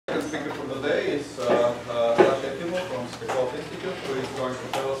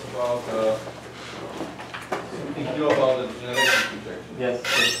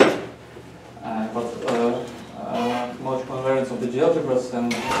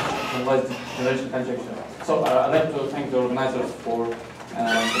generalized degeneration conjecture. So I'd like to thank the organizers for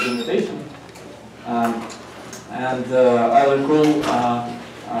the invitation. I'll recall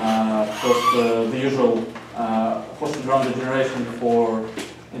first the usual hosted round degeneration for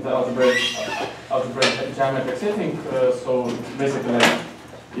in the algebraic geometric setting. So basically,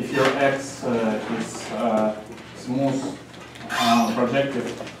 if your X is smooth projected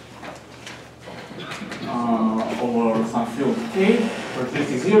over some field K, for t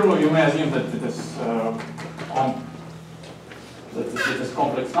is 0, you may assume that it is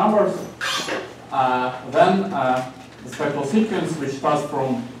complex numbers. Then the spectral sequence, which starts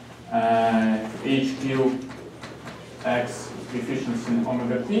from HQ X coefficients in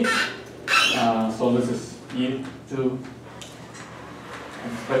omega t. So this is E2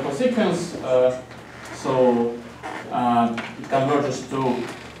 spectral sequence. So it converges to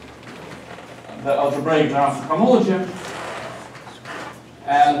the algebraic geometric homology,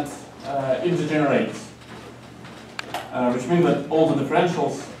 and it degenerates, which means that all the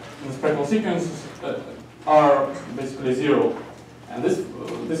differentials in the spectral sequence are basically 0. And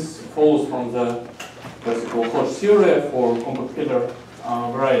this follows from the classical Hodge theory for compact Hilbert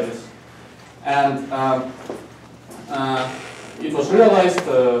varieties. And it was realized,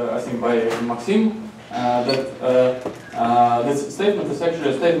 I think, by Maxim, that this statement is actually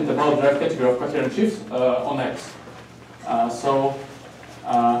a statement about the derived category of coherent shifts on X. So,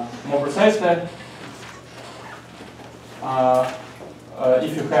 more precisely,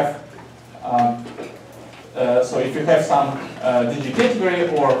 if you have some DG category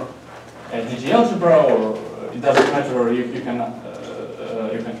or a DG algebra, or it doesn't matter, you can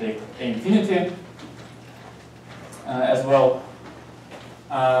take A infinity as well.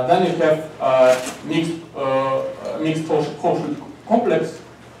 Then you have mixed Cauchy complex.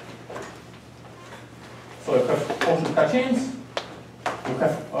 So you have Cauchy cochains, you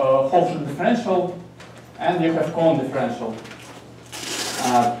have Cauchy differential, and you have cone differential.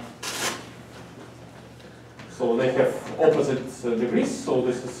 So they have opposite degrees. So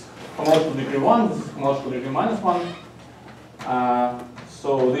this is homological degree 1, this is homological degree -1.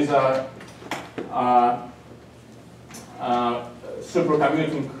 So these are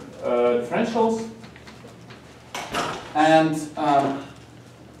supercommuting differentials, and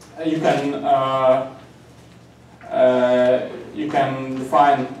you can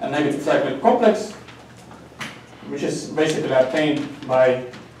define a negative cyclic complex, which is basically obtained by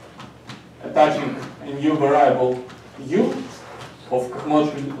attaching a new variable u of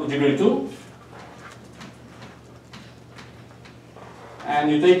homological degree 2, and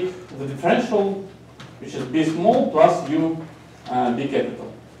you take the differential, which is b small plus u b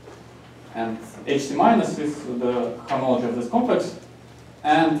capital, and hc minus is the homology of this complex,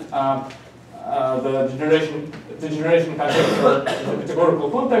 and the degeneration conjecture in the categorical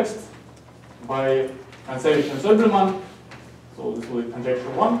context by Hansevich and Zöbelmann, so this will be conjecture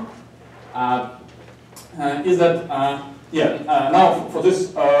 1, is that now for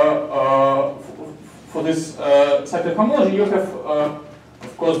this cyclic homology you have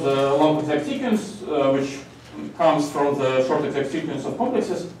of course the long exact sequence which comes from the short exact sequence of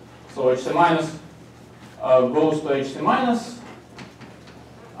complexes. So hc minus goes to hc minus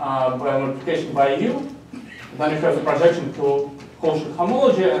by multiplication by u. Then you have the projection to Cauchy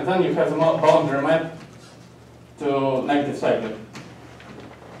homology, and then you have the boundary map to negative cyclic.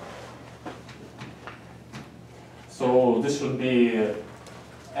 So this should be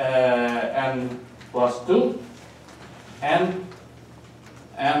n plus 2, n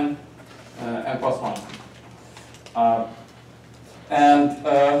plus 1.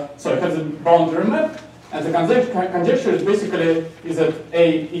 So you have the boundary map, and the conjecture is basically is that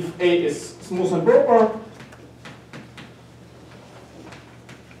if A is smooth and proper,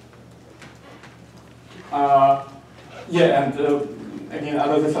 again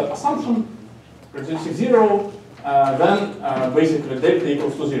under this assumption, reducing 0, then basically delta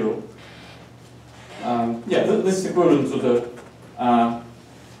equals to 0. This is equivalent to the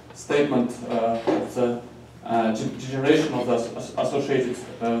statement of the degeneration of the associated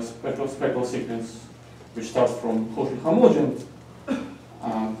spectral sequence, which starts from Cauchy homology.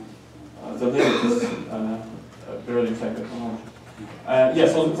 The limit is periodic cyclic homology.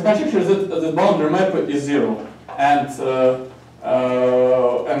 So the conjecture is that the boundary map is 0, and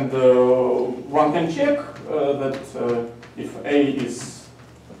one can check that if A is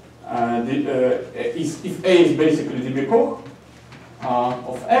if A is basically dB Koch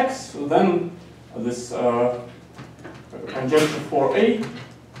of X, then this conjecture for A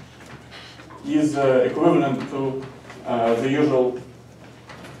is equivalent to the usual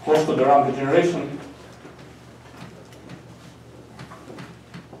Cauchy-Durand degeneration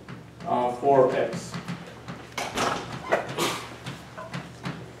for x.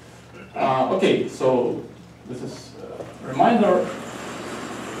 Okay, so this is a reminder,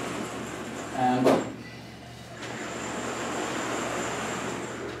 and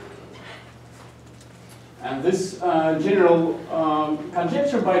this general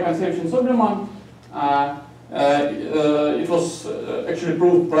conjecture by Concepcion-Soberman, it was actually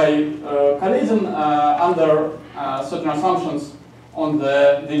proved by Kaledin under certain assumptions on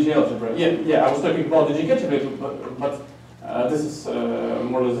the DG algebra. Yeah, I was talking about the DG algebra, but this is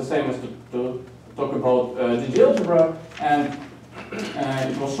more or less the same as to talk about DG algebra, and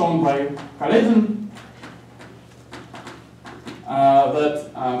it was shown by Kaledin that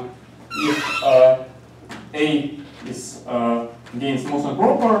if A is again smooth and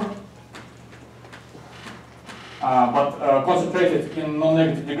proper, but concentrated in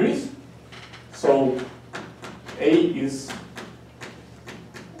non-negative degrees, so A is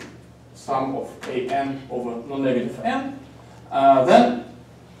sum of an over non-negative n, then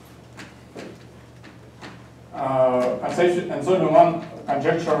Concepcion and Soberman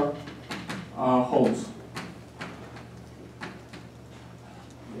conjecture holds.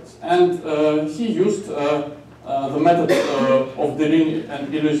 Yes. And he used the method of Deligne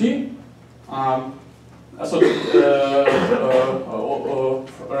and Illuzy, a sort of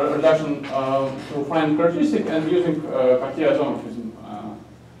reduction to finite characteristic, and using Cartier isomorphism.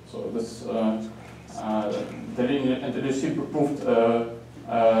 So this Deligne and Illuzy proved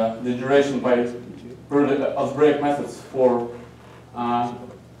degeneration by purely algebraic methods for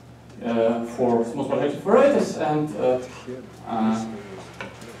smooth projective varieties, and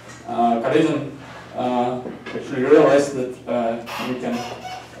Kaledin actually realized that we can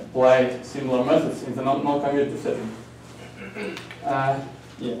apply similar methods in the non-commutative setting.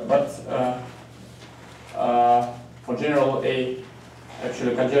 Yeah, but for general A,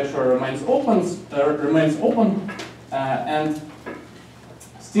 actually conjecture remains open, and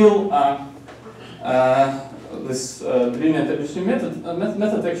still this Deligne and Illuzy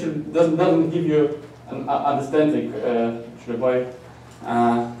method actually doesn't give you an understanding actually why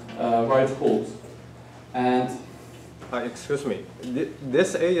it holds. And excuse me,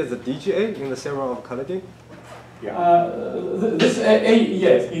 this A is the DGA in the theorem of Kaledin? Yeah. This A,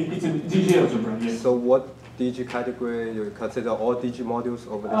 yes, it's a DG algebra. Yes. So what DG category you consider all DG modules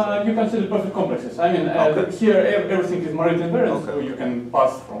over this? You consider perfect complexes. I mean, okay. Here everything is Morat invariant, okay. So you can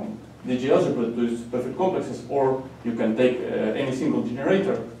pass from DG algebra to these perfect complexes, or you can take any single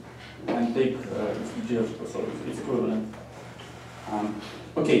generator and take its DG algebra, so it's equivalent.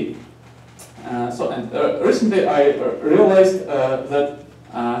 Okay. Recently I realized that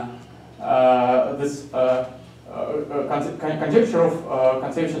this conjecture of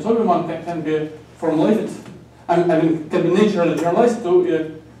Concepcion-Soberman can be formulated, I mean, can be naturally generalized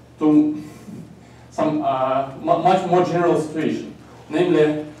to some much more general situation.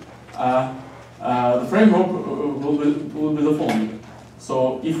 Namely, the framework will be the following.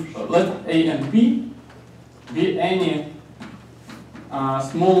 So if let A and B be any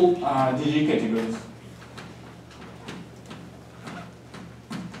small DG categories.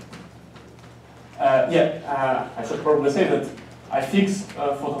 I should probably say that I fix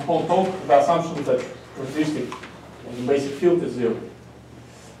for the whole talk the assumption that characteristic in the basic field is 0.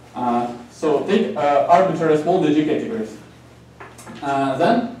 So take arbitrary small DG categories.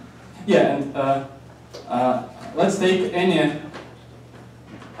 Let's take any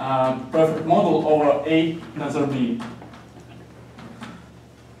perfect model over A tensor B.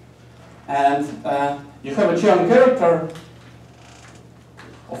 And you have a Chian character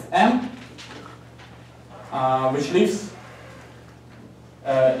of M, which lives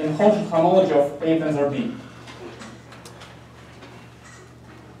in Homological homology of A tensor B.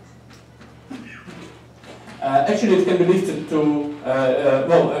 Actually, it can be lifted to,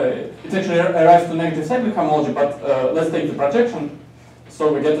 it actually arrives to negative cyclic homology, but let's take the projection.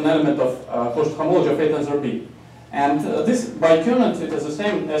 So we get an element of Homological homology of A tensor B. And this, by Kunert, it is the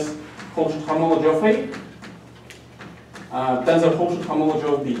same as Homological homology of A, tensor Homological homology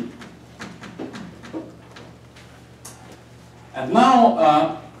of B. And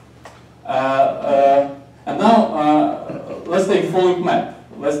now, let's take the following map.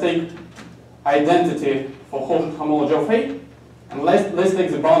 Let's take identity for Homological homology of A, and let's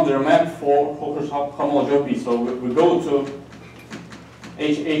take the boundary map for Homological homology of B. So we go to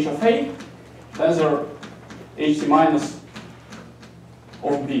H of A, tensor HC minus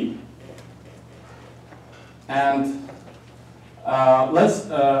of B. And let's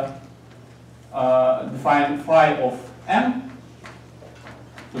define phi of M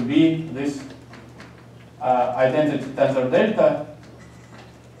to be this identity tensor delta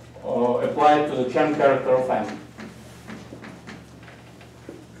applied to the Chern character of n.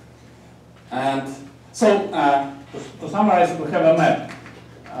 And so, to summarize, we have a map.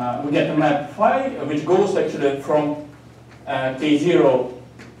 We get a map phi, which goes actually from K0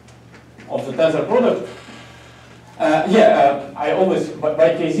 of the tensor product. I always,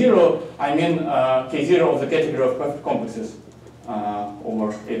 by K0, I mean K0 of the category of perfect complexes over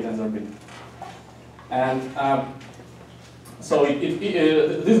A tensor B. And so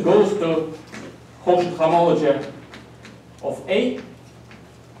this goes to Cauchy homology of A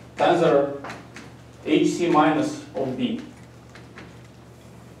tensor HC minus of B.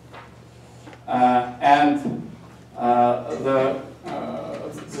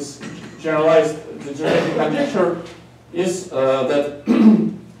 This generalized degeneration conjecture is that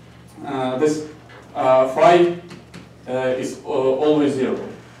this phi is always 0.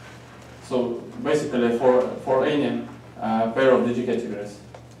 So basically for any pair of DG categories.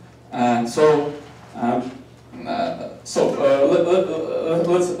 Let's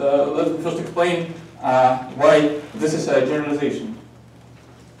first explain why this is a generalization.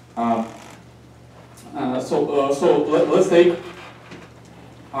 Let's take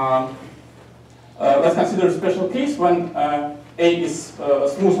let's consider a special case when A is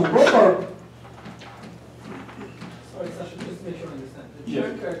smooth and proper. Sorry, Sasha, just to make sure I understand. The Yes.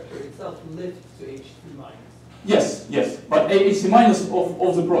 Chern character itself lifts to HC minus. Yes, but HC minus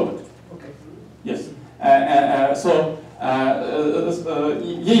of the product. Okay. Yes.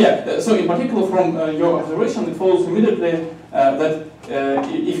 So in particular, from your observation, it follows immediately that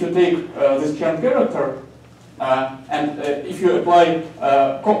if you take this Chern character and if you apply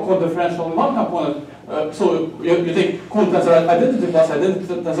co-differential in one component, so you take con tensor identity plus identity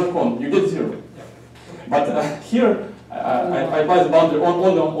tensor con, you get 0. But here I apply the boundary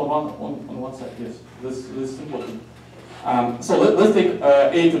only on one side. Yes, this is important. So let's take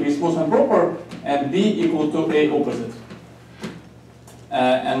A to be smooth and proper and B equal to A opposite.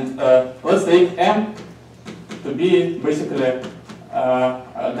 Let's take M to be basically a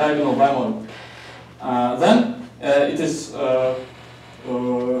diagonal bimodal. Then it is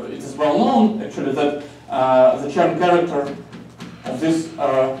well known actually that the Chern character of this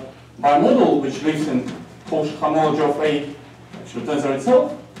bimodal, which lives in Cauchy homology of A, actually tensor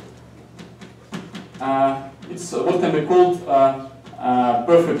itself, it's what can be called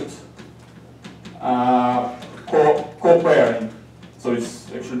perfect co-pairing. So it's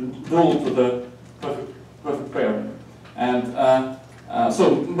actually dual to the perfect pairing. And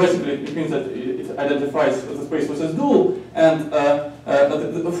so basically it means that it identifies the space with its dual. And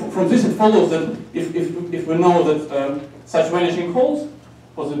from this it follows that if we know that such vanishing holds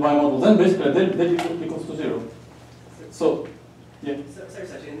for the bimodal, then basically that equals to 0. So, yeah. Sorry,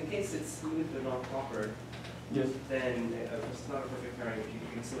 Sasha, in the case it's smooth but not proper, Yes. then it's not a perfect pairing. You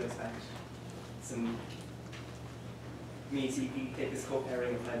can still expect some means you take this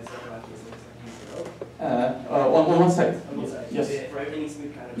co-pairing and apply the circle out to On one side. on both sides. Yes. For any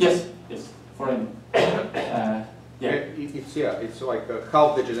smooth kind of. Yes. For any. It's like a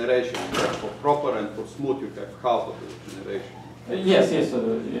half degeneration. For proper and for smooth, you have half of the degeneration. Yes. You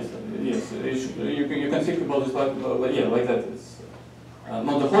can think about this like that. It's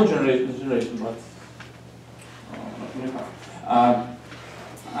not the whole generation, but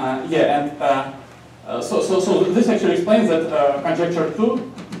so this actually explains that conjecture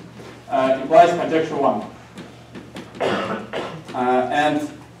 2 implies conjecture 1, and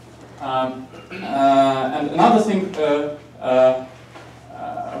another thing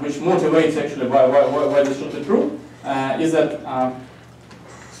which motivates actually why this should be true is that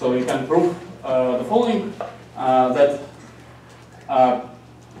so you can prove the following that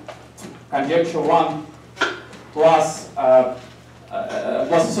conjecture 1 plus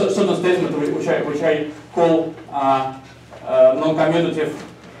certain statement which I call non-commutative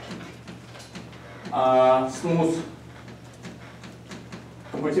smooth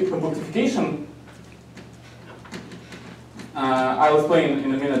compactification. I'll explain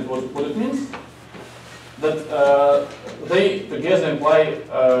in a minute what it means. That they together imply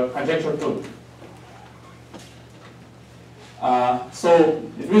conjecture 2. So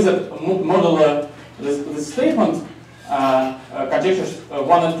it means that modular this statement, conjectures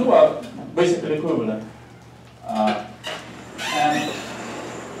 1 and 2 are basically equivalent. And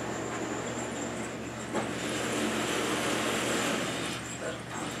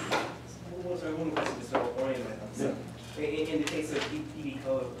Sorry, one question just to orient myself. So, in the case of ED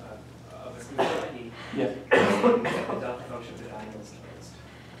code of a smooth body, yes. the delta function of the diagonal is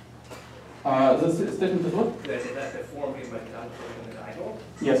closed. This statement is what? That the form given by the delta function of the diagonal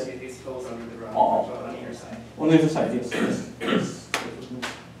Yes. is closed under the ground Oh. on either side. On either side, yes.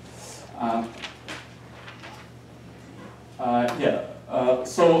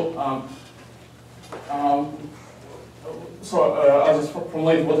 I'll just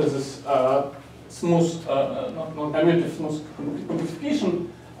formulate what is this smooth, non-commutative smooth complexification.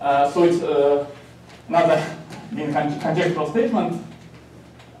 So it's another in conjectural statement.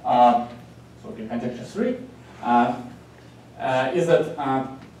 So okay, conjecture 3 is that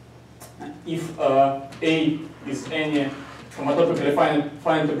if A is any homotopically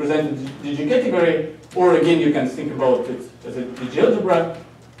finitely presented DG category, or again you can think about it as a DG algebra,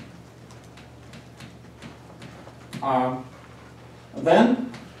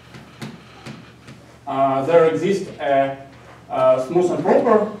 then there exists a smooth and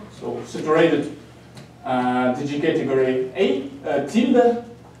proper, so saturated DG category A tilde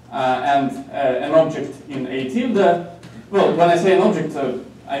and an object in A tilde. Well, when I say an object,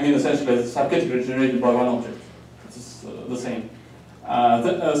 I mean essentially a subcategory generated by one object. It's the same.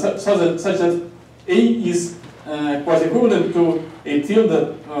 Such that A is quasi-equivalent to A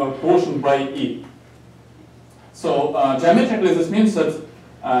tilde quotient by E. So geometrically, this means that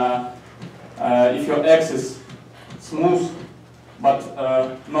if your X is smooth but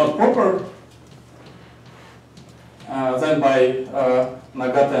not proper, then by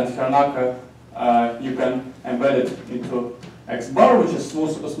Nagata and Hernaka, you can embed it into X bar, which is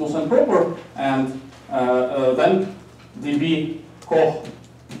smooth and proper, and then dB Koch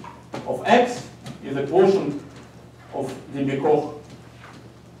of X is a quotient of dB Koch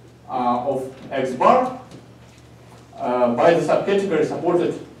of X bar by the subcategory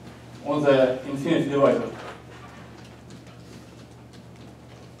supported on the infinity divisor.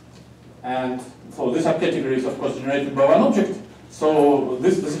 And so this subcategory is of course generated by one object. So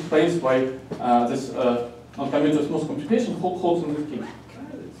this explains why this non-commutative smooth computation holds in this case.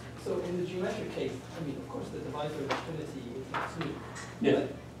 So in the geometric case, I mean, of course, the divisor of infinity is not smooth. Yes.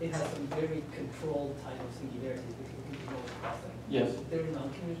 But it has some very controlled type of singularities that can be known crossing. Yes. Is there a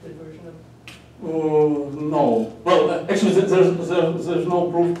non-commutative version of? No. Well, actually, there's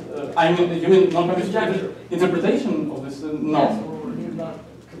no proof. I mean, you mean non-commutative interpretation of this? No. Yes, or you're not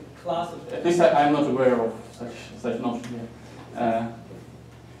class of. At least I'm not aware of such notion.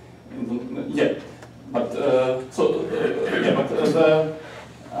 Yeah. But the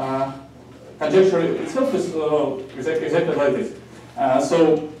conjecture itself is exactly like this.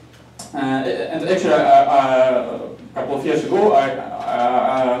 And actually, a couple of years ago,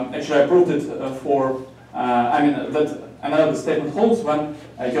 I proved it for. I mean that another statement holds when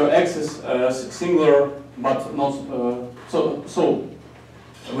your X is singular but not so.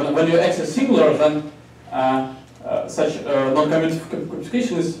 When your X is singular, then such non-commutative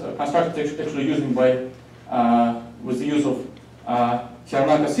computation is constructed actually using by with the use of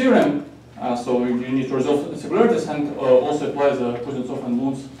Hernaka theorem. So you need to resolve singularities and also apply the Kuznetsov and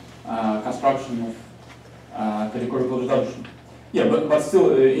Lund's construction of categorical reduction. Yeah, but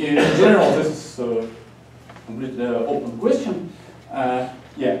still, in general, this is a completely open question.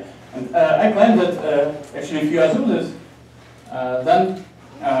 Yeah, and I claim that actually, if you assume this, then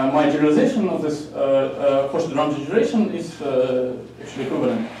my generalization of this Cauchy-de-Rham degeneration is actually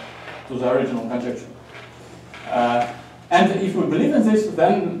equivalent to the original conjecture. And if we believe in this,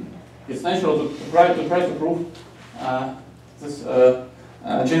 then it's natural to try to prove this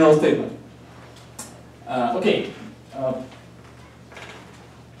general statement. Okay.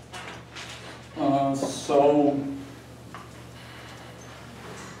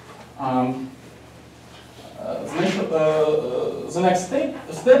 The next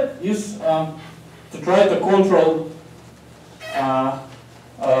step is to try to control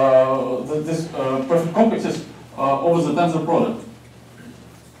this perfect complexes over the tensor product.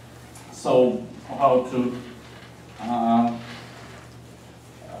 So how to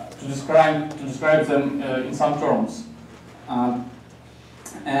describe them in some terms,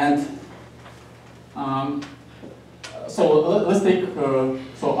 so let's take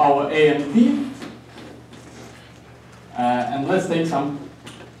so our A and B, and let's take some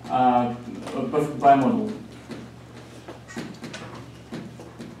perfect bimodal.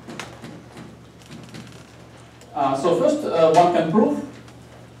 So first, one can prove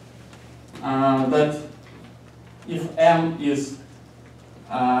that if M is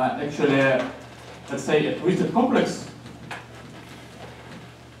actually, let's say, a twisted complex,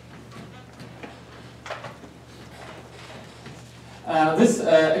 this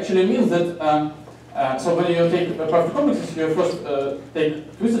actually means that so when you take perfect complexes, you first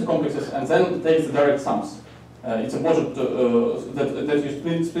take twisted complexes and then take the direct sums. It's important that you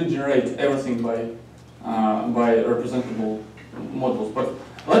split generate everything by representable models. But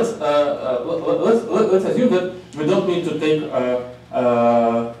let's assume that we don't need to take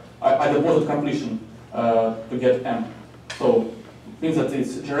a deposit completion to get M. So means that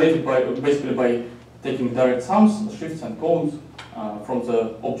it's generated by basically by taking direct sums, shifts, and cones from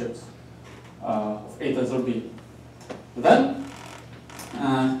the objects of A tensor B. Then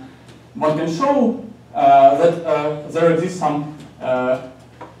one can show that there exists some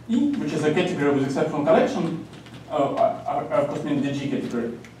E, which is a category with exceptional collection, of course mean DG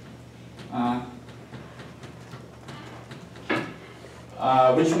category,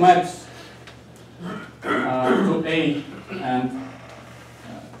 which maps to A and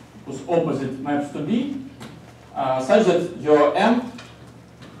whose opposite maps to B, such that your M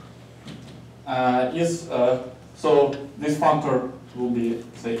is, so this functor will be,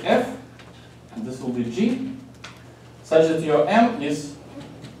 say, F, and this will be G, such that your M is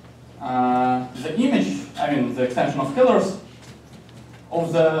the image, I mean the extension of scalars,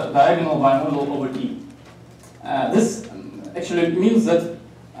 of the diagonal bimodal over E. This actually means that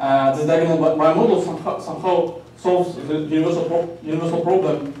this diagonal bimodal somehow solves the universal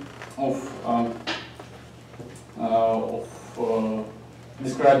problem of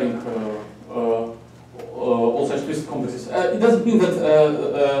describing all such twisted complexes. It doesn't mean that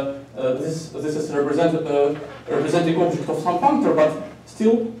this is representing object of some functor, but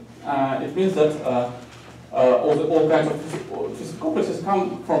still it means that all kinds of twisted complexes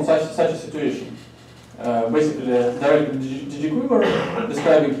come from such a situation. Basically, direct DG quiver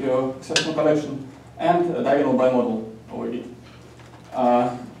describing your exceptional collection and a diagonal bimodal over it.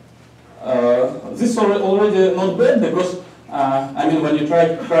 This is already not bad because I mean when you try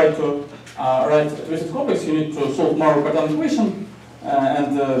to write a twisted complex, you need to solve Maurer-Cartan equation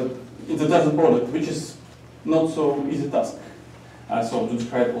and in the tensor product, which is not so easy task. So to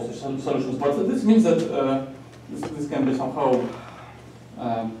describe all such solutions, but this means that this can be somehow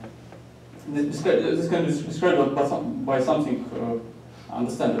this can be described by something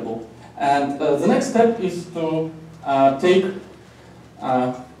understandable. And the next step is to take.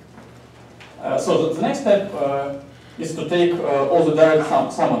 So the next step is to take all the direct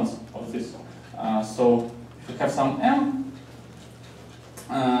summands of this. So if you have some M,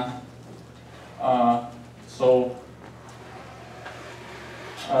 so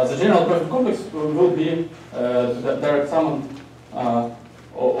the general perfect complex will be the direct summand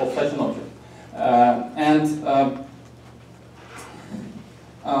of such an object.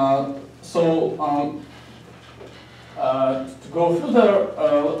 To go further,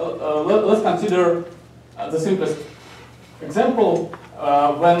 let's consider the simplest example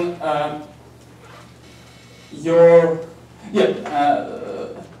when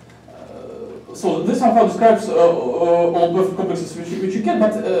so this somehow describes all perfect complexes which you get,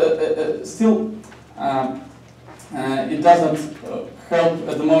 but still it doesn't help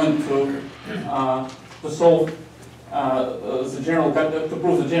at the moment to solve the general to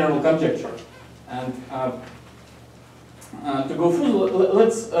prove the general conjecture. And to go through,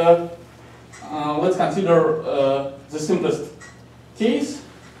 let's consider the simplest case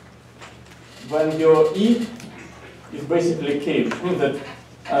when your E is basically K, which means that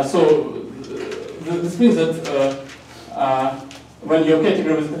this means that when your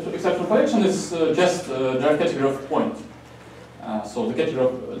category with exceptional collection is just direct category of point, so the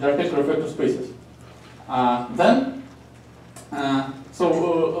direct category of vector spaces. Then,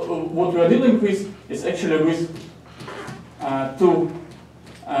 what we are dealing with is actually with two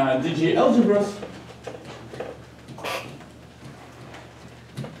DG algebras,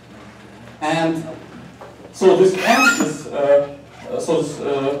 and so this M is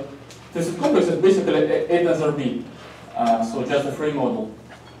this complex is basically A tensor B, so just a free model,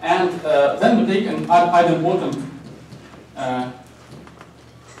 and then we take an idempotent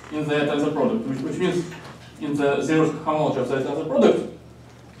in the tensor product, which means in the zeroth homology of the tensor product,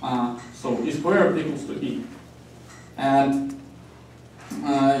 so E squared equals to E. And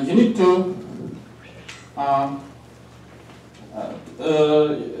you need to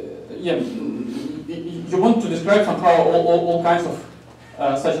you want to describe somehow all kinds of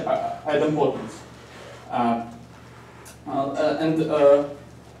such idempotents.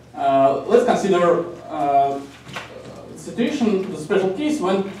 Let's consider the situation, the special case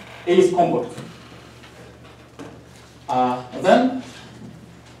when A is compact. Then,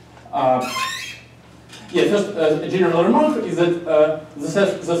 first, a general remark is that the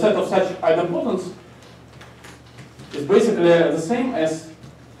set of such idempotents is basically the same as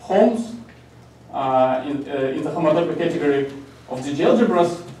Holmes in the homotopy category of DG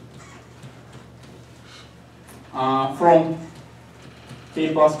algebras from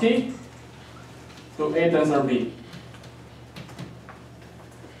K plus K to A tensor B.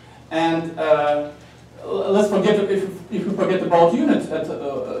 And let's forget, if we forget about units, let's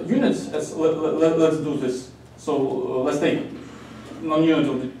do this. So let's take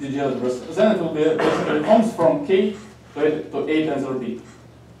non-unitary degenerators, then it will be basically comes from K to A tensor B.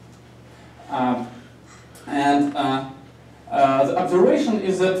 The observation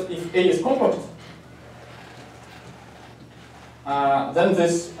is that if A is compact, then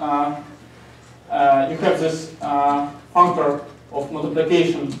this you have this functor of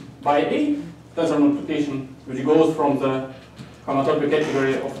multiplication by A, tensor multiplication, which goes from the homotopy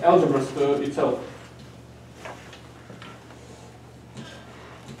category of algebras to itself.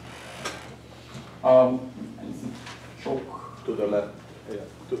 Choke to the left, yeah,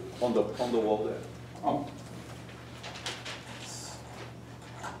 on the wall there. Oh.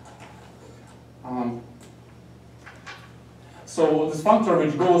 So this functor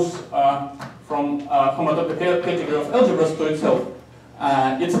which goes from homotopy category of algebras to itself,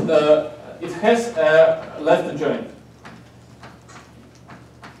 it has a left adjoint.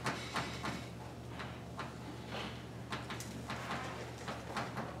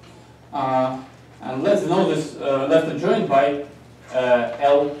 And let's know this left adjoint by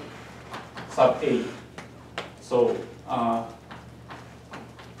L sub A. So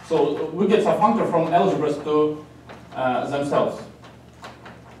so we get some functor from algebras to themselves.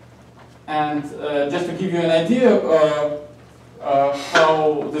 And just to give you an idea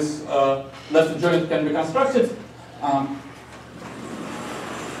how this left adjoint can be constructed,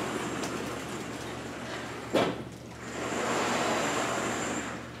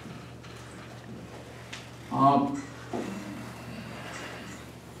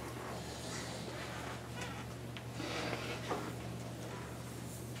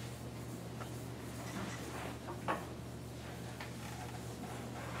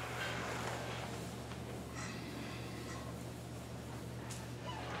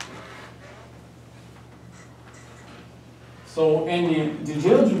 so any DG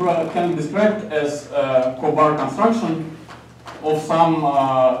algebra can be described as a cobar construction of some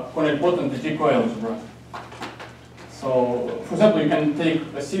conipotent DG coalgebra. So, for example, you can take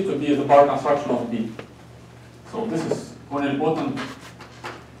a C to be the bar construction of B. So this is conipotent.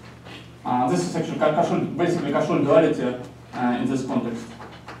 This is actually basically Cauchy duality in this context.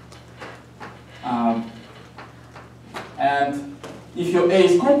 And if your A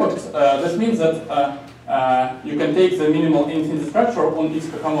is compact, this means that you can take the minimal infinity structure on its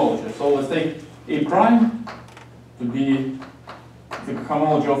cohomology. So let's take A prime to be the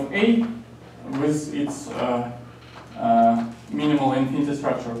cohomology of A with its minimal infinity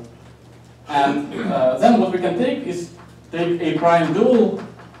structure. And then what we can take is take A prime dual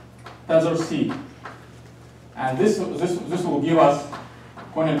tensor C. And this will give us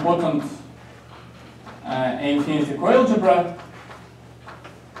conipotent A infinity coalgebra.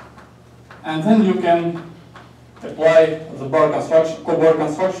 And then you can apply the bar construction, cobar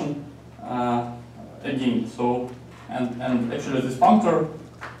construction again. So, and actually this functor,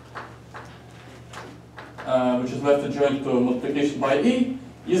 which is left adjoint to multiplication by E,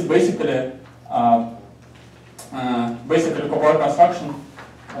 is basically cobar construction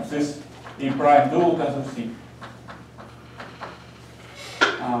of this E prime dual tensor C.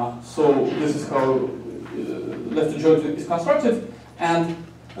 So this is how left adjoint is constructed, and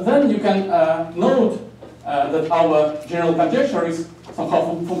then you can note that our general conjecture is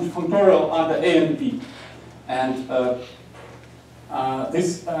somehow functorial under A and B. And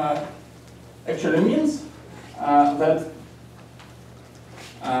this actually means that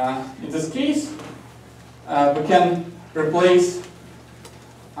in this case we can replace,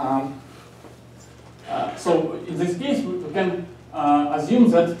 so in this case we can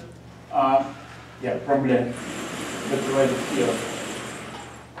assume that, yeah, probably let's write it here.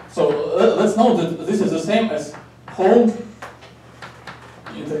 So let's note that this is the same as whole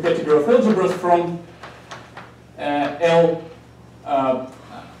in the category of algebras from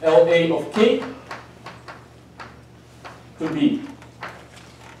LA of K to B.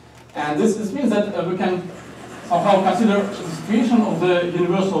 And this means that we can somehow consider the situation of the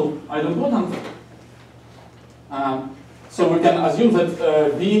universal idempotent. So we can assume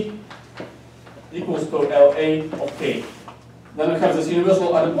that B equals to LA of K. Then we have this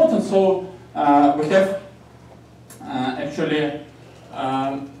universal idempotent, so we have actually,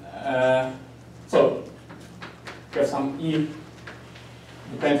 so we have some E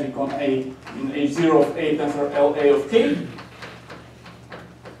depending on A in H0 of A tensor LA of K.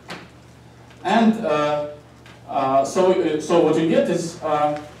 And so what you get is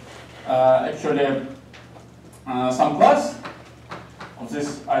actually some class of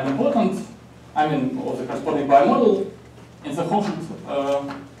this idempotent, I mean of the corresponding bimodal, in the Cauchy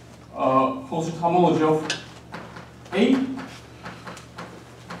homology of A,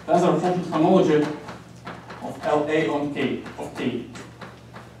 that's our Cauchy homology of LA on K, of K.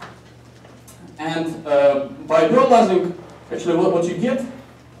 And by dualizing, actually what you get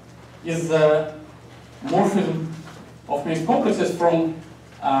is the morphism of mixed complexes from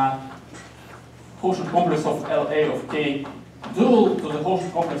quotient complex of LA of K dual to the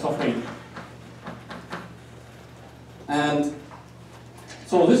quotient complex of A. And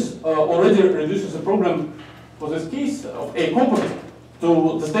so this already reduces the problem for this case of A complex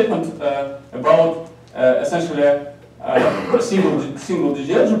to the statement about essentially a single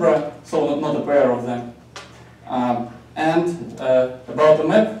degealgebra, so not a pair of them, and about the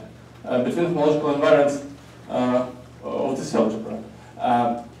map between homological invariants of this algebra.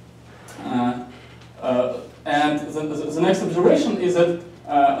 And the next observation is that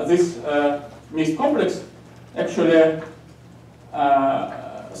this mixed complex actually,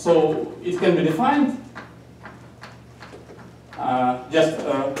 so it can be defined just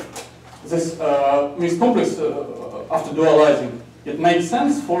this mixed complex after dualizing. It makes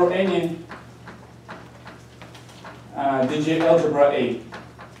sense for any DG algebra A.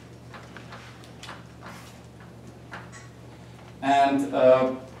 And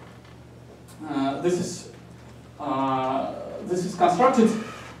this is constructed.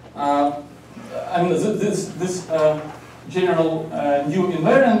 I mean, this general new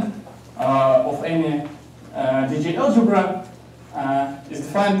invariant of any DG algebra is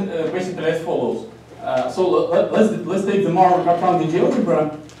defined basically as follows. So let's take the Maurer-Kaplan DG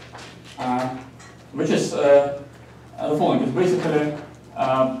algebra, which is the following. It's basically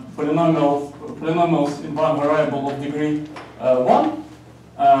polynomials in one variable of degree 1.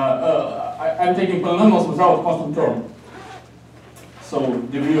 I'm taking polynomials without constant term. So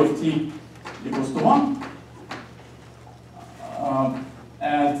degree of t equals to 1.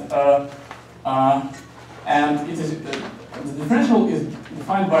 And it is the differential is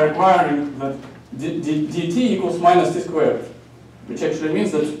defined by requiring that dt equals minus t squared, which actually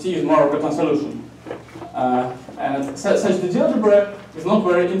means that t is Maurer-Kaplan solution. And such DG algebra is not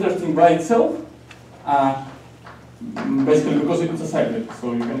very interesting by itself, basically because it's acyclic.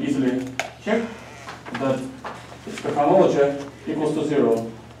 So you can easily check that its homology equals to 0.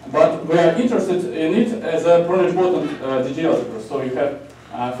 But we are interested in it as a pluripotent DG algebra. So you have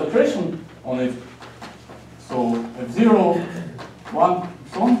filtration on it. So f0, 1,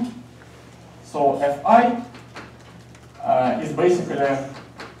 so on. So fi is basically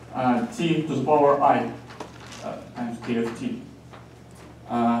t to the power I times t of t.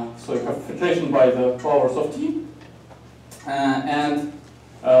 So you have filtration by the powers of t, and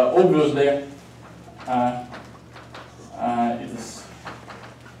obviously it is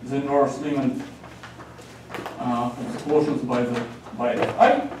the inverse limit of the quotients by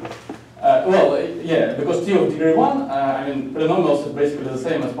fi. Well, yeah, because t of degree 1, I mean, polynomials is basically the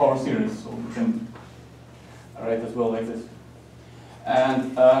same as power series, so we can write as well like this.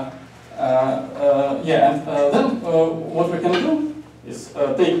 And then what we can do is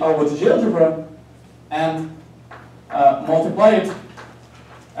take our DG algebra and multiply it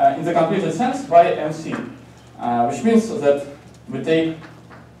in the completed sense by MC, which means that we take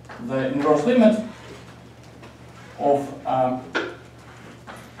the inverse limit of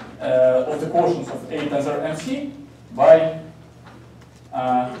the quotients of A tensor MC by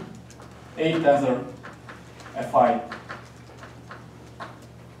A tensor Fi.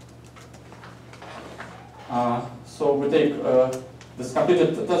 So we take this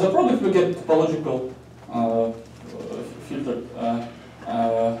completed tensor product, we get topological filtered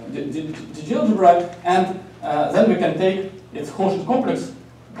DG algebra, and then we can take its quotient complex,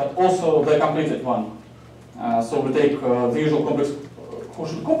 but also the completed one. So we take the usual complex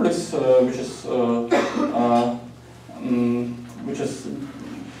quotient complex, which is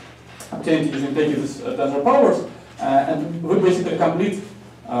obtained using taking these tensor powers, and we basically complete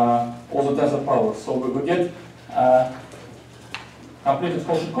all the tensor powers. So we get completed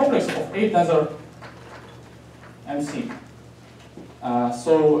quotient complex of A tensor MC.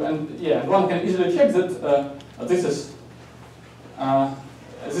 And one can easily check that this is a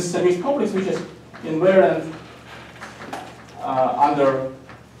mixed complex which is invariant under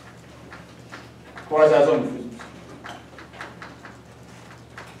quasi-isomorphisms.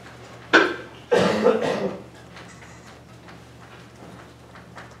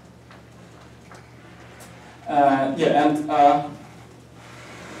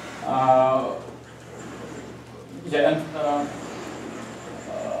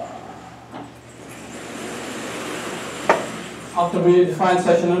 After we define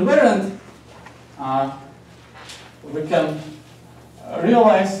such an invariant, we can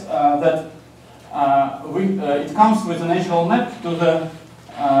realize that it comes with a natural map to the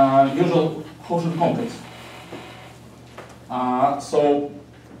usual quotient complex. So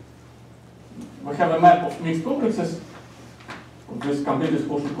we have a map of mixed complexes of this completely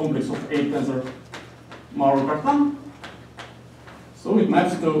quotient complex of A tensor Maurer-Cartan. So it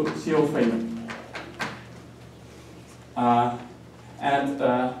maps to C of A.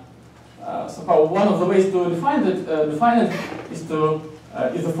 So one of the ways to define it is the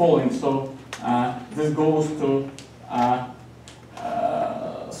following. So this goes to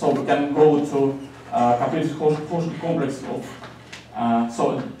so we can go to complete quotient complex of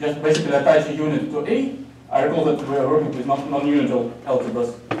so just basically attach a unit to A. I recall that we are working with non-unital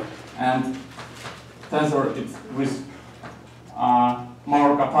algebras and tensor it with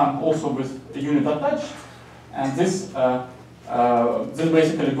Maurer-Cartan also with a unit attached, and this this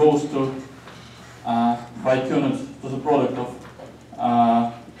basically goes to by qnit to the product of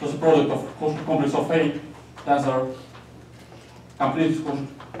quotient complex of A tensor complete quotient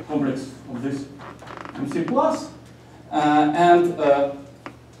complex of this MC plus, and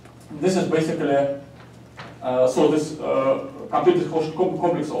this is basically so this complete quotient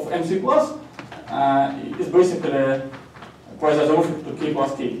complex of MC plus is basically quasi-isomorphic to K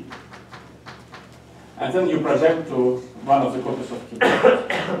plus K. And then you project to one of the copies of K.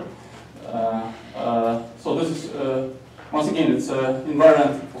 So this is, once again, it's an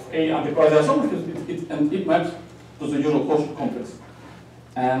invariant of A and the quasi-isomorphism, and it maps to the usual quotient complex.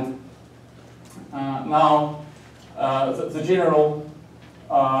 And now the general,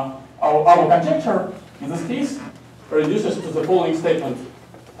 our conjecture in this case reduces to the following statement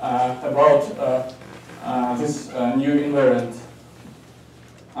about this new invariant.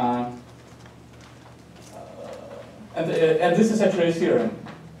 And this is actually a theorem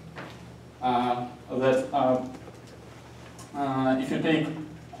that if you take,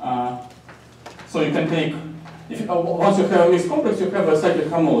 so you can take, if once you have a mixed complex, you have a cyclic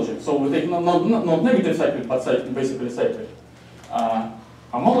homology. So we take not negative cyclic, but cyclic, basically cyclic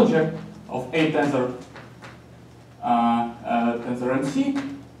homology of A tensor tensor MC.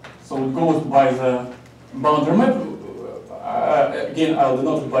 So it goes by the boundary map. Again, I'll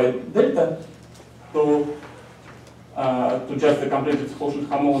denote it by delta to just the completed quotient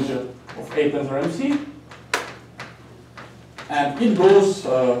homology of A tensor MC, and it goes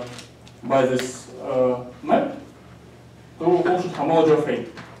by this map to quotient homology of A.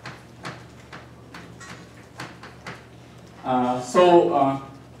 So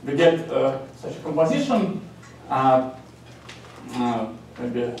we get such a composition,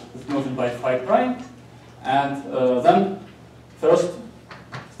 maybe it's noted by phi prime, and then first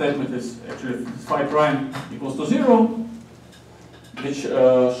statement is actually phi prime equals to 0, which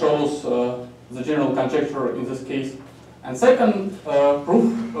shows the general conjecture in this case. And second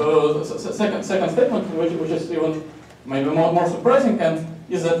proof, second statement, which is even maybe more surprising, and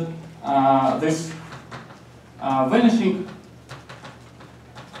is that this vanishing.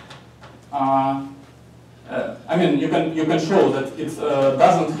 I mean, you can show that it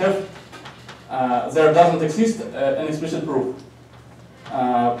doesn't have there doesn't exist an explicit proof.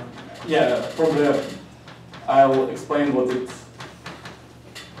 Yeah, probably I'll explain what it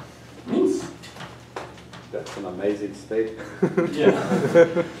means. That's an amazing statement. Yeah,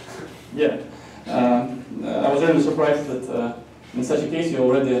 yeah. I was really surprised that in such a case you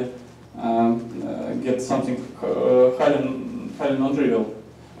already get something highly non-trivial.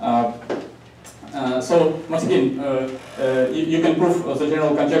 So once again, you can prove the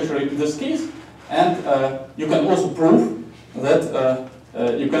general conjecture in this case, and you can also prove that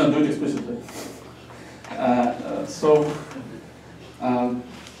you cannot do it explicitly.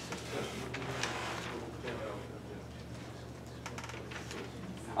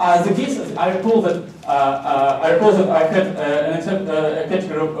 The case, I recall that I had a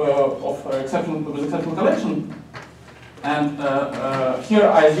category of exceptional collection, and here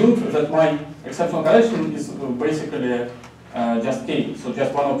I assumed that my exceptional collection is basically just K, so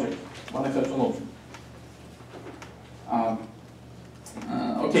just one object, one exceptional object.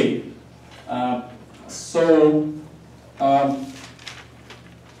 Okay, so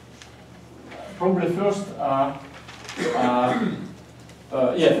probably first,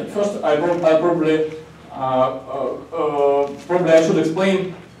 yeah, first I probably I should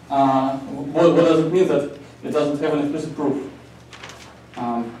explain what does it mean that it doesn't have an explicit proof.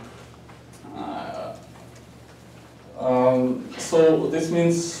 So this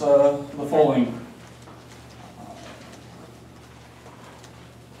means the following.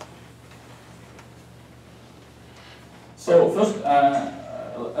 So first,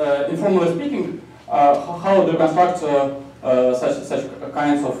 informally speaking, how do you construct such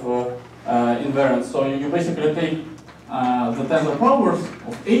kinds of invariants? So you basically take the tensor powers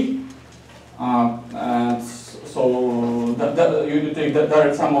of A, and so you take the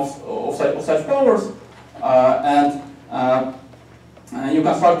direct sum of such powers, and you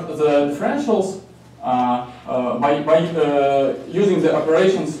construct the differentials by using the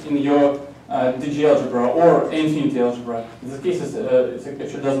operations in your DG algebra or infinity algebra. In this case, it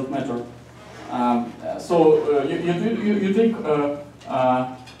actually doesn't matter. So you take,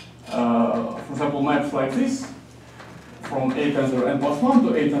 for example, maps like this from A tensor n plus 1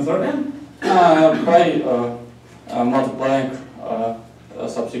 to A tensor n by multiplying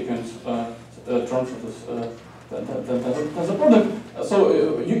subsequent terms of this tensor product. So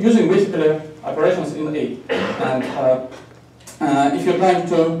using basically operations in A. And if you're trying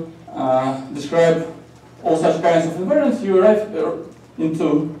to describe all such kinds of invariants, you arrive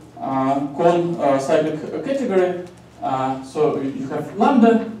into cyclic category. So you have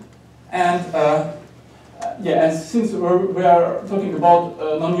lambda, and yeah, and since we are talking about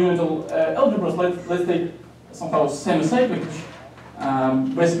non-unital algebras, let's take somehow semi-cyclic, which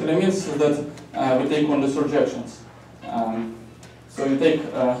basically means that we take only surjections. So you take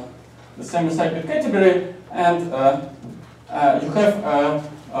the semi-cyclic category, and you have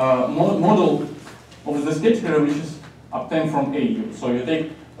a model of this category which is obtained from AU. So you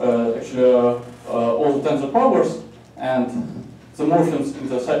take actually all the tensor powers, and the morphisms in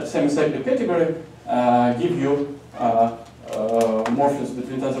the semi-cyclic category give you morphisms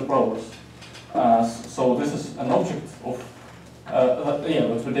between tensor powers. So this is an object of, yeah,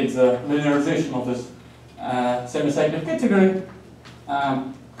 let's take the linearization of this semi-cyclic category.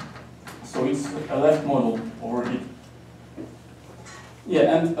 So it's a left model over it.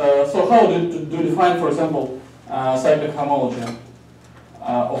 Yeah, and so how do you define, for example, cyclic homology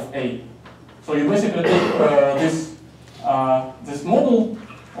of A? So you basically take this model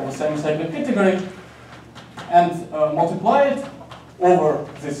of a semi-cyclic category and multiply it over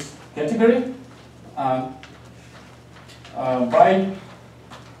this category by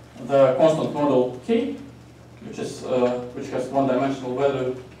the constant model K, which has one-dimensional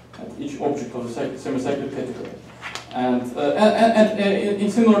value at each object of the semi-cyclic category. And in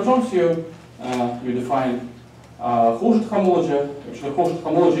similar terms, you define Homological homology. Actually, Homological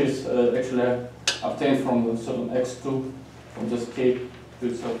homology is actually obtained from a certain x2 from this K to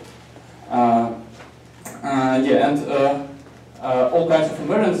itself. Yeah, and all kinds of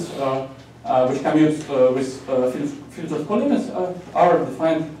invariants which commute with filtered colimits are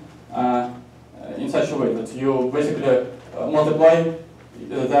defined in such a way that you basically multiply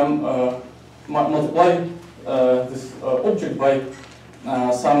them, multiply this object by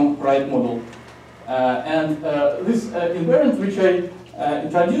some right model. And this invariant which I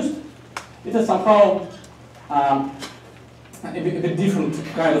introduced, it is somehow a bit different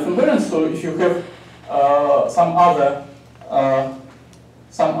kind of invariance. So if you have some other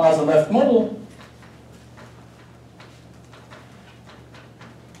left model,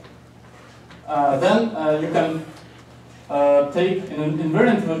 then you can take an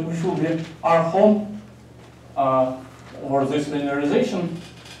invariant which will be R home over this linearization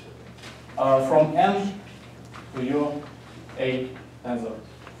from N to U A tensor.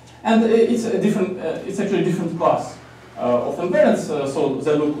 And it's a different, it's actually a different class of invariants, so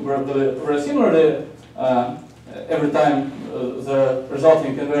they look very similarly. Every time the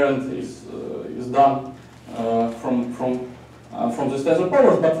resulting invariant is done from this tensor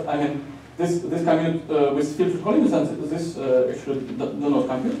powers, but I mean this commute with filtered colimits, and this actually do not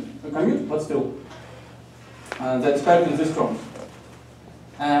commute, but still they're described in these terms.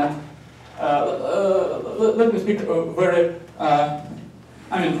 And let me speak very.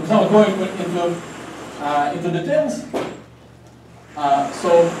 I mean, without going into details.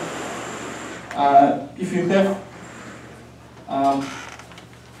 So if you have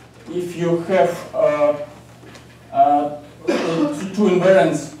two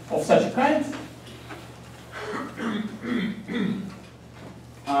invariants of such a kind,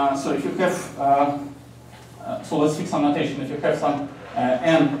 so if you have so let's fix some notation. If you have some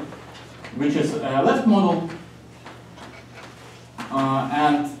n which is a left model,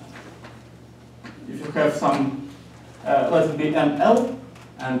 and if you have some, let it be NL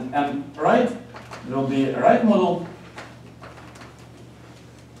and N right, there will be a right model.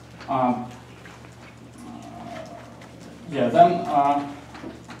 Yeah, then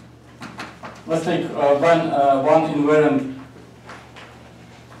let's take one invariant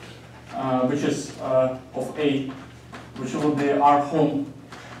which is of A, which will be R home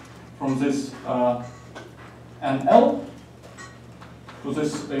from this NL to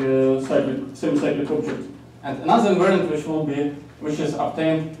this semi-cyclic object, and another invariant which is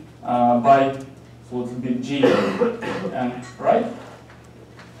obtained by, so it will be G and right,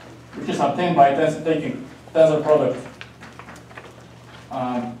 which is obtained by taking tensor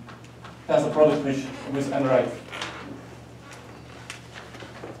product which with n right.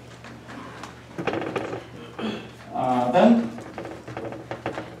 Then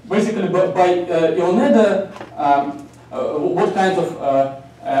basically by Ioneda, what kinds of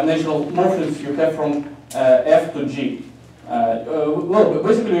natural motions you have from F to G? Well,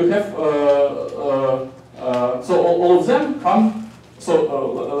 basically you have so all of them come. So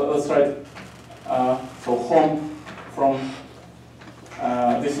let's write so home from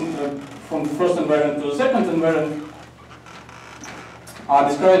this from the first invariant to the second invariant are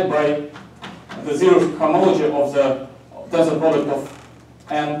described by the zeroth homology of the tensor product of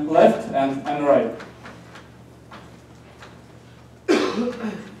n left and n right.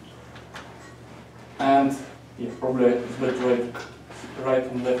 And yeah, probably it's better to write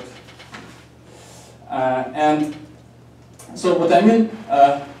right and left. And so what I mean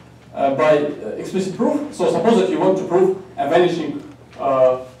by explicit proof, so suppose that you want to prove a vanishing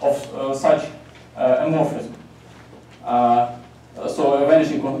of such a morphism. So a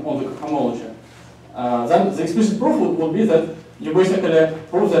vanishing on the homology. Then the explicit proof would be that you basically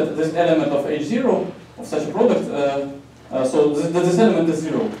prove that this element of H0 of such a product, so this element is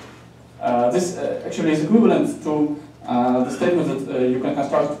zero. This actually is equivalent to the statement that you can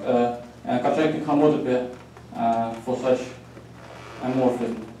construct a contracting homotopy for such a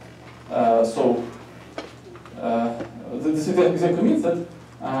morphism. So this exactly means that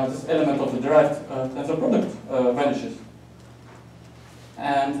this element of the derived tensor product vanishes.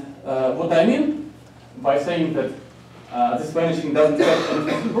 And what I mean by saying that this vanishing doesn't have any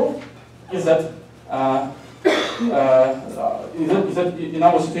explicit proof is that in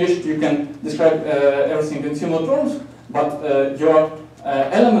our situation you can describe everything in similar terms, but your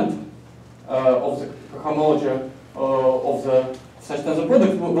element of the homology of the such tensor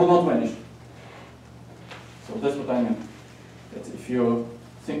product will not vanish. So that's what I mean. That if you are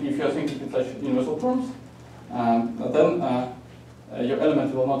thinking in such universal terms, then your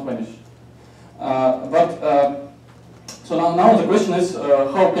element will not vanish. So now the question is,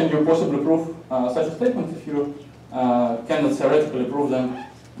 how can you possibly prove such a statement if you cannot theoretically prove them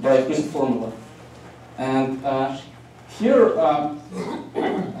by explicit formula? And here,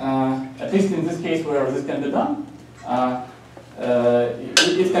 at least in this case where this can be done,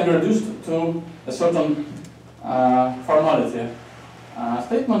 it can be reduced to a certain formality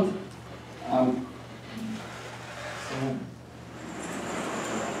statement.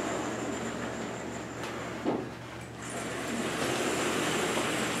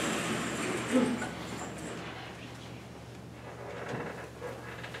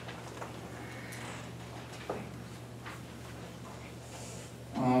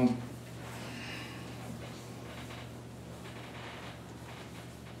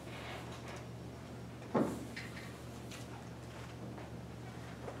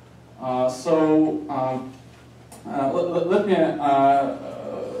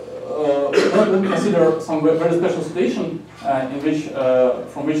 Let me consider some very special situation in which,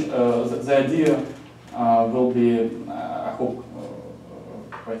 from which the idea will be, I hope,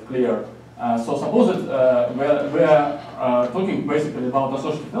 quite clear. So suppose that we are talking basically about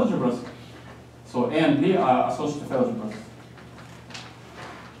associative algebras. So A and B are associative algebras.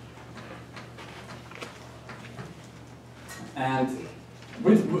 And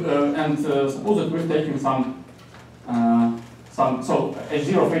suppose that we're taking some so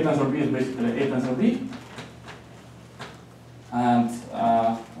H0 of A tensor B is basically A tensor B, and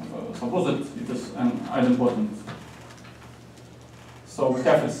suppose that it is an idempotent. So we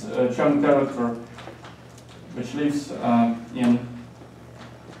have its Chern character which lives in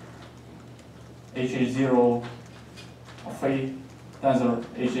HH0 of A tensor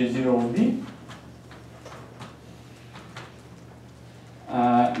HH0 of B.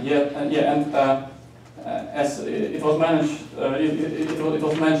 As it was managed, it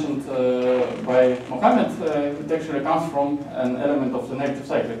was mentioned by Mohammed, it actually comes from an element of the negative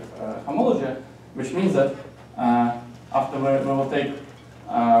cyclic homology, which means that after we will take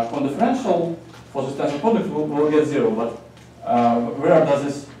condifferential for this tensor product, we will get zero. But where does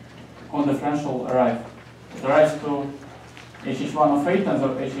this condifferential arrive? It arrives to HH1 of A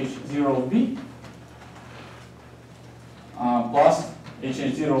tensor HH0 of B plus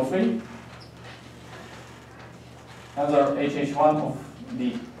HH0 of A tensor HH1 of B.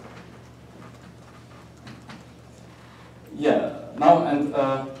 Yeah. Now, and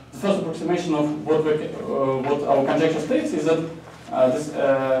the first approximation of what our conjecture states is that this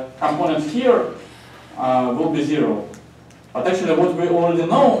component here will be zero. But actually, what we already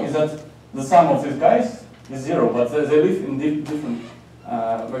know is that the sum of these guys is zero, but they live in different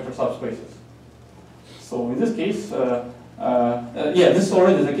vector subspaces. So in this case, yeah, this is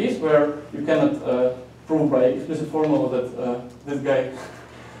already the case where you cannot prove by explicit formula that this guy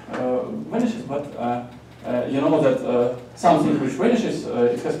vanishes, but you know that something which vanishes,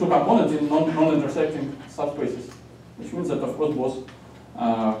 it has two components in non-intersecting subspaces, which means that of course both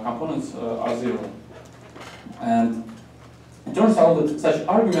components are zero. And it turns out that such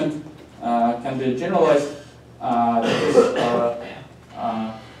argument can be generalized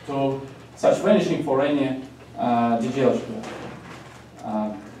to such vanishing for any DG algebra.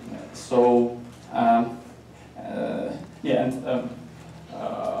 Yeah, and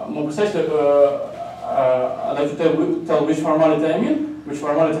more precisely, I'd like to tell which formality I mean, which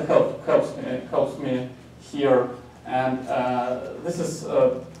formality helps me here, and this is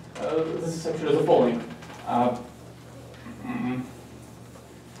actually the following.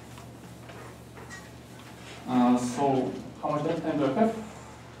 So how much time do I have?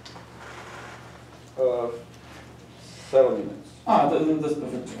 7 minutes. That's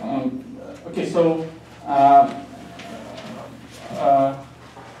perfect. Okay, so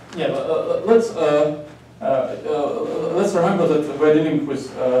yeah, let's remember that we're dealing with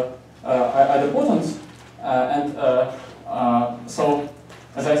idempotents, and so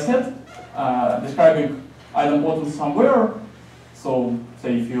as I said, describing idempotents somewhere. So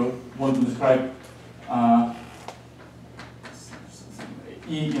say if you want to describe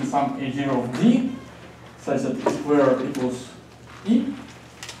E in some A0 of D, such that E square equals E.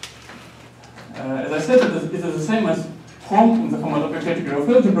 As I said, it is the same as Hom in the homological category of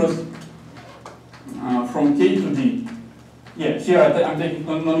algebras from K to D. Yeah, here I'm taking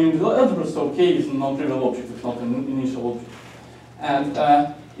non-unit algebras, so K is a non-trivial object, it's not an initial object. And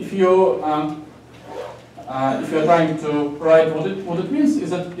if you're trying to write what it means, is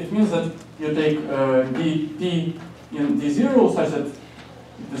that it means that you take dp in D0 such that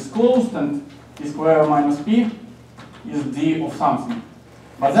it is closed and d square minus p is d of something.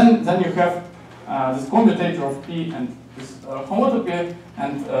 But then you have this commutator of p and this homotopy,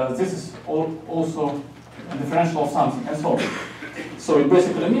 and this is also a differential of something, and so on. So it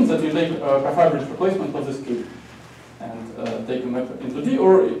basically means that you take a cofibrate replacement of this k and take a map into D,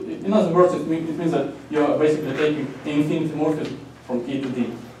 or in other words, it means that you are basically taking the infinity morphism from K to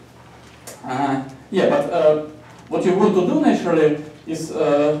D. Yeah, but what you want to do naturally is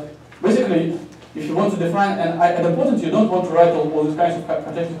basically, if you want to define an idempotent, you don't want to write all these kinds of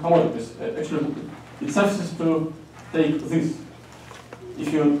conjective homotopies. Actually, it suffices to take this.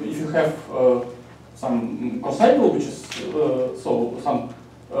 If you have some cocycle, which is so some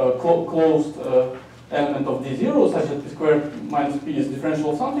closed element of D0 such that p squared minus p is differential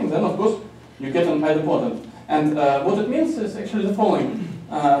of something, then of course you get an idempotent. And what it means is actually the following: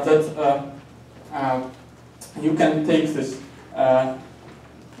 that you can take this.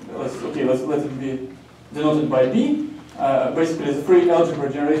 Let it be denoted by B. Basically, the free algebra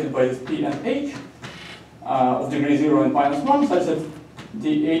generated by this P and H of degree 0 and minus 1, such that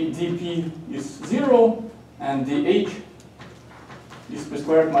dP is 0 and dH is p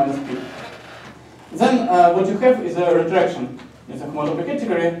squared minus p. Then what you have is a retraction in the homotopy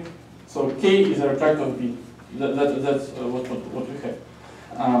category. So K is a retractor of B. That's what we have.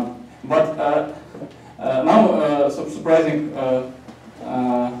 But now some surprising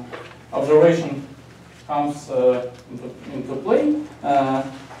observation comes into play.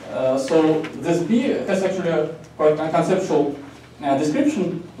 So this B has actually a quite a conceptual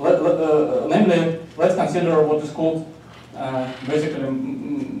description. Namely, let's consider what is called basically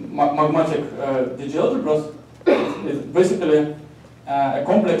magmatic DG algebras. It's basically a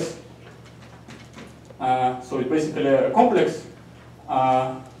complex. So it's basically a complex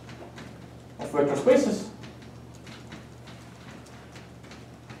of vector spaces.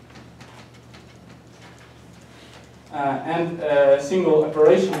 And a single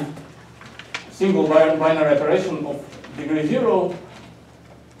operation, single binary operation of degree 0,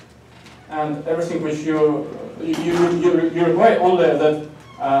 and everything which you require only that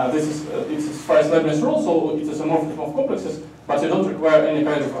this is it satisfies Leibniz rule, so it is a morphism of complexes, but you don't require any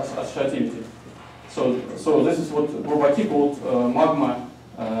kind of associativity. So this is what Bourbaki called magma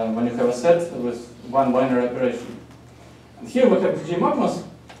when you have a set with one binary operation. And here we have G magmas,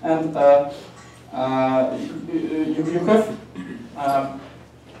 and you have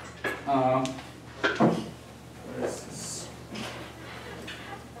where is this?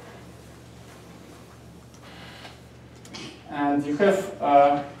 And you have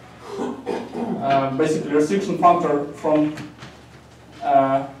basically restriction factor from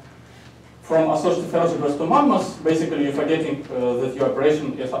associative algebras to magmas. Basically, you're forgetting that your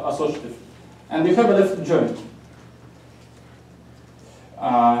operation is associative, and you have a left joint.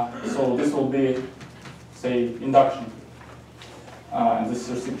 So this will be say, induction, and this is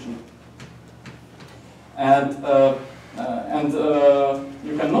restriction. And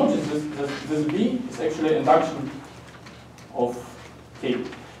you can notice this B is actually induction of K.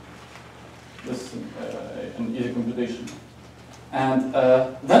 This an easy computation. And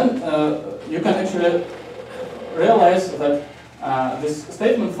then you can actually realize that this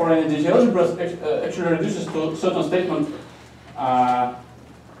statement for any DG algebras actually reduces to a certain statement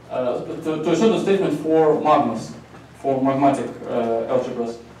to a certain statement for magmas, for magmatic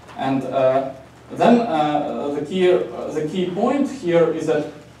algebras. And then the key point here is that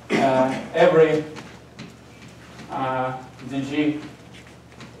every DG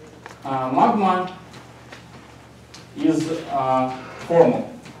magma is formal.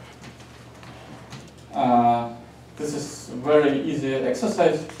 This is a very easy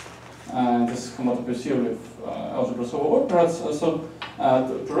exercise, and this is homological with algebras over operas. So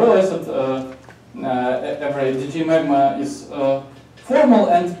to realize that every DG magma is formal,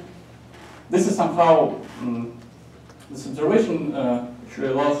 and this is somehow this observation actually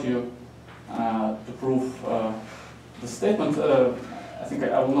allows you to prove the statement. I think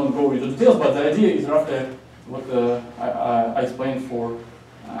I will not go into details, but the idea is roughly what I explained for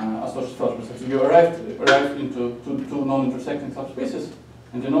associative algebras. So you arrive into two non-intersecting subspaces,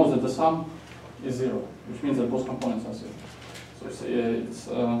 and you know that the sum is 0, which means that both components are 0. So it's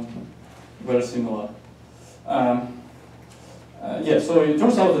very similar. Yeah, so it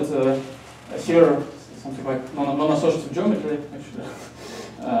turns out that here something like non-associative geometry actually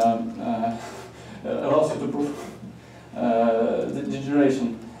allows you to prove the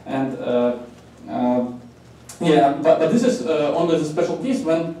degeneration. And yeah, but this is only the special case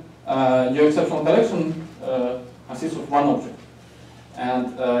when your exceptional collection consists of one object.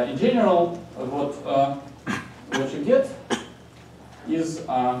 And in general, what you get is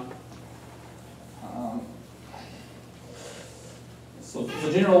so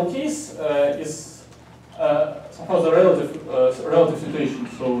the general case is somehow the relative situation.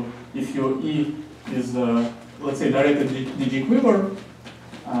 So if your E is let's say directed DG quiver,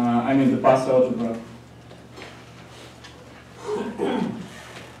 I mean the path algebra.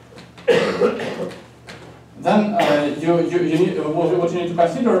 Then you need, what you need to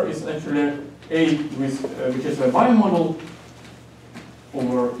consider is actually A with which is a bimodal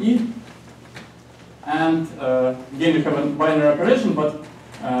over E, and again you have a binary operation, but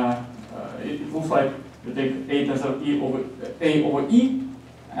it looks like you take A tensor E over A over E,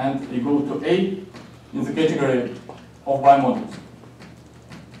 and you go to A in the category of bimodals.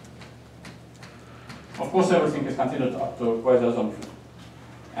 Of course, everything is considered up to quasi-assumption,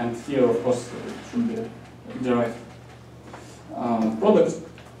 and here, of course, it should be derived products.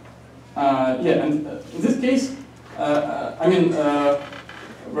 Yeah, and in this case, I mean,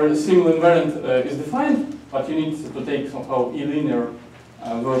 where a single invariant is defined, but you need to take somehow E-linear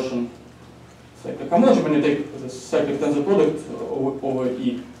version. It's like a homology when you take the cyclic tensor product over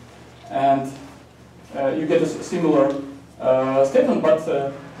E, and you get a similar statement, but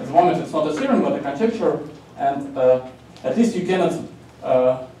at the moment it's not a theorem but a conjecture, and at least you cannot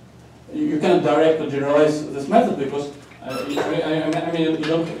directly generalize this method because I mean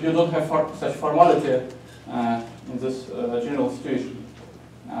you don't have such formality in this general situation.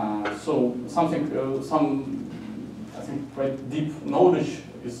 So something I think quite deep knowledge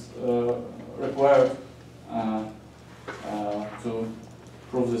is required to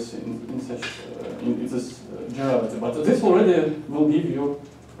prove this in this generality. But this already will give you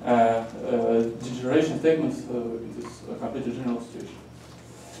degeneration statements in this completely general situation.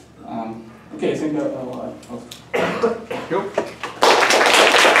 Okay, I think I'll Thank you.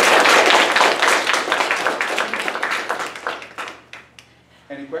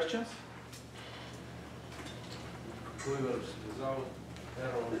 Any questions? Quivers without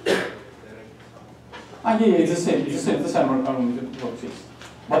arrow. yeah, it's the same works, yes.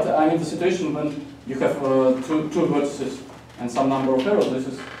 But I mean the situation when you have two vertices and some number of arrows, this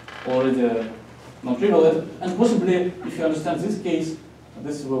is already not trivial. And possibly, if you understand this case,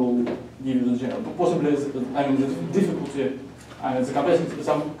 this will give you the general. But possibly, I mean the difficulty, the complexity,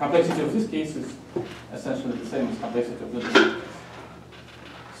 some complexity of this case is essentially the same as complexity of the general.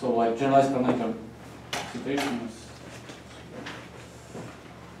 So like generalized Kronecker situation is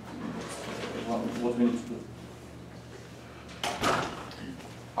what we need to do.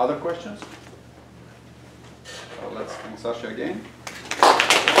 Other questions? Well, let's thank Sasha again.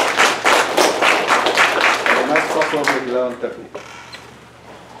 The next talk will be 11:30.